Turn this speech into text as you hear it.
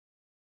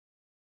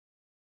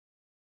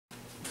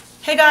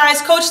Hey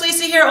guys, Coach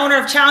Lisa here, owner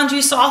of Challenge You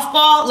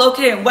Softball,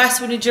 located in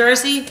Westwood, New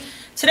Jersey.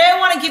 Today I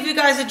want to give you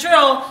guys a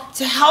drill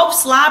to help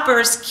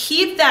slappers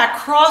keep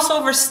that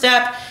crossover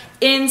step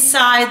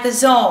inside the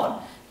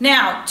zone.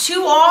 Now,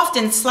 too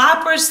often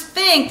slappers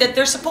think that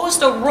they're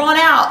supposed to run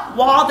out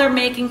while they're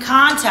making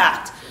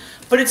contact.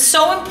 But it's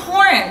so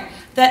important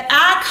that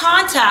at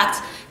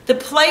contact, the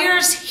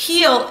player's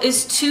heel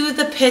is to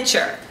the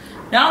pitcher.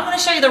 Now I'm going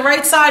to show you the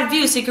right side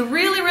view so you can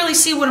really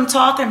see what I'm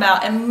talking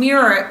about and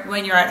mirror it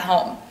when you're at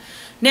home.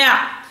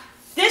 Now,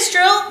 this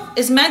drill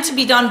is meant to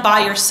be done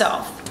by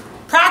yourself.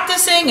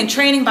 Practicing and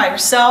training by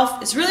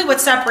yourself is really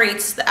what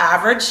separates the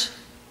average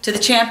to the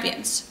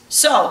champions.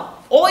 So,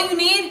 all you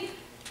need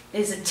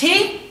is a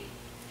tee,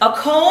 a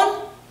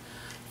cone.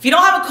 If you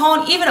don't have a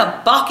cone, even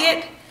a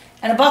bucket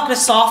and a bucket of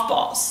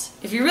softballs.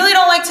 If you really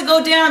don't like to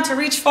go down to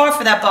reach far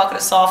for that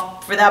bucket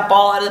of for that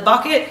ball out of the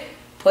bucket,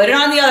 put it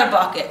on the other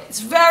bucket.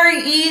 It's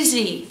very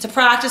easy to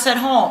practice at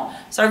home.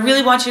 So I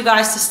really want you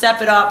guys to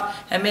step it up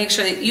and make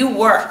sure that you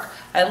work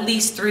at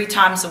least 3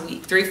 times a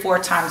week,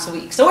 3-4 times a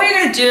week. So what you're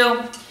going to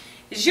do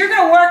is you're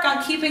going to work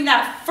on keeping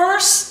that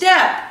first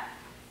step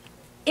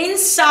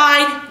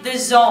inside the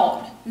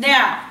zone.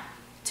 Now,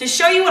 to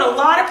show you what a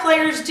lot of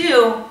players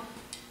do,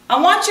 I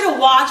want you to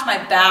watch my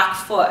back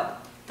foot.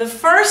 The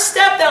first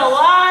step that a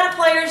lot of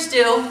players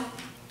do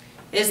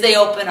is they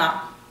open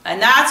up.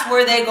 And that's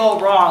where they go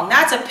wrong.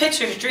 That's a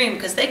pitcher's dream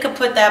because they could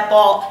put that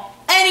ball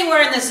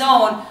anywhere in the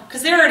zone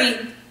because they're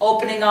already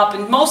opening up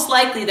and most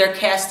likely they're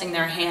casting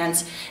their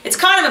hands. It's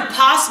kind of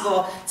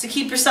impossible to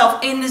keep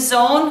yourself in the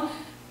zone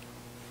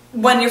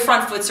when your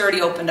front foot's already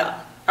opened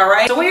up.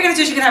 Alright? So what you're going to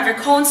do is you're going to have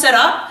your cone set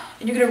up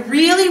and you're going to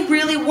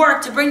really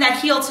work to bring that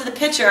heel to the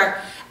pitcher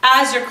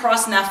as you're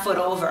crossing that foot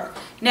over.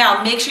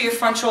 Now make sure your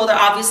front shoulder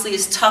obviously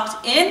is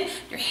tucked in,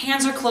 your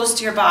hands are close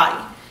to your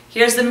body.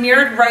 Here's the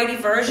mirrored righty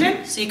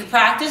version so you can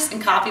practice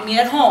and copy me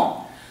at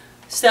home.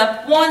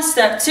 Step 1,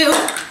 step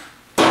 2,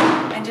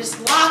 and just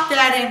lock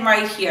that in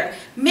right here.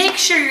 Make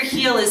sure your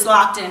heel is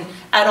locked in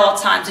at all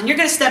times and you're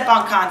going to step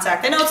on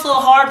contact. I know it's a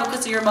little hard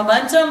because of your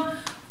momentum,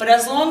 but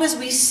as long as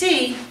we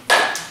see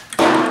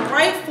the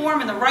right form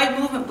and the right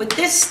movement with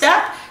this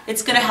step,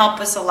 it's going to help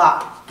us a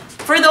lot.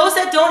 For those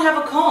that don't have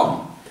a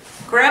cone,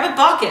 grab a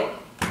bucket.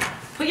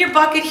 Put your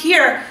bucket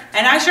here,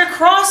 and as you're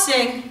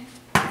crossing,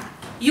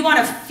 you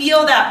want to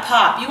feel that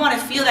pop. You want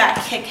to feel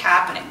that kick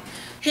happening.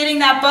 Hitting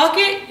that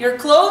bucket, you're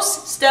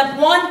close. Step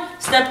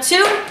 1, step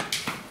 2,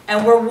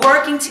 and we're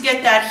working to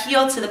get that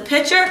heel to the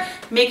pitcher,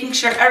 making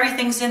sure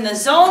everything's in the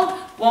zone.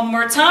 One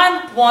more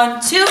time,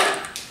 1, 2,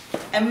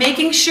 and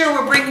making sure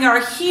we're bringing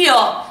our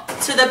heel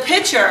to the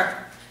pitcher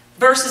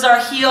versus our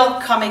heel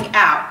coming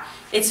out.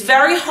 It's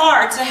very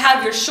hard to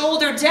have your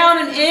shoulder down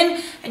and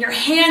in and your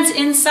hands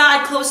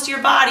inside close to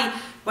your body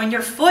when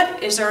your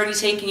foot is already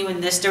taking you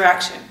in this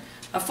direction.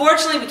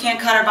 Unfortunately, we can't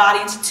cut our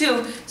body into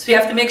 2, so we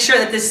have to make sure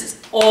that this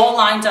is all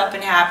lined up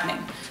and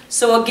happening.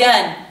 So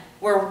again,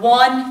 we're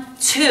 1,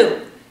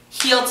 2,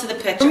 heel to the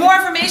pitcher. For more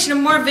information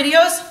and more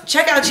videos,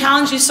 check out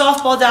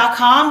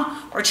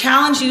ChallengeYouSoftball.com or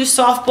Challenge You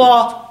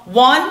Softball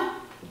 1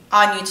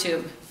 on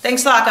YouTube.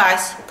 Thanks a lot,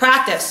 guys.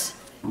 Practice.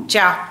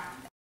 Ciao.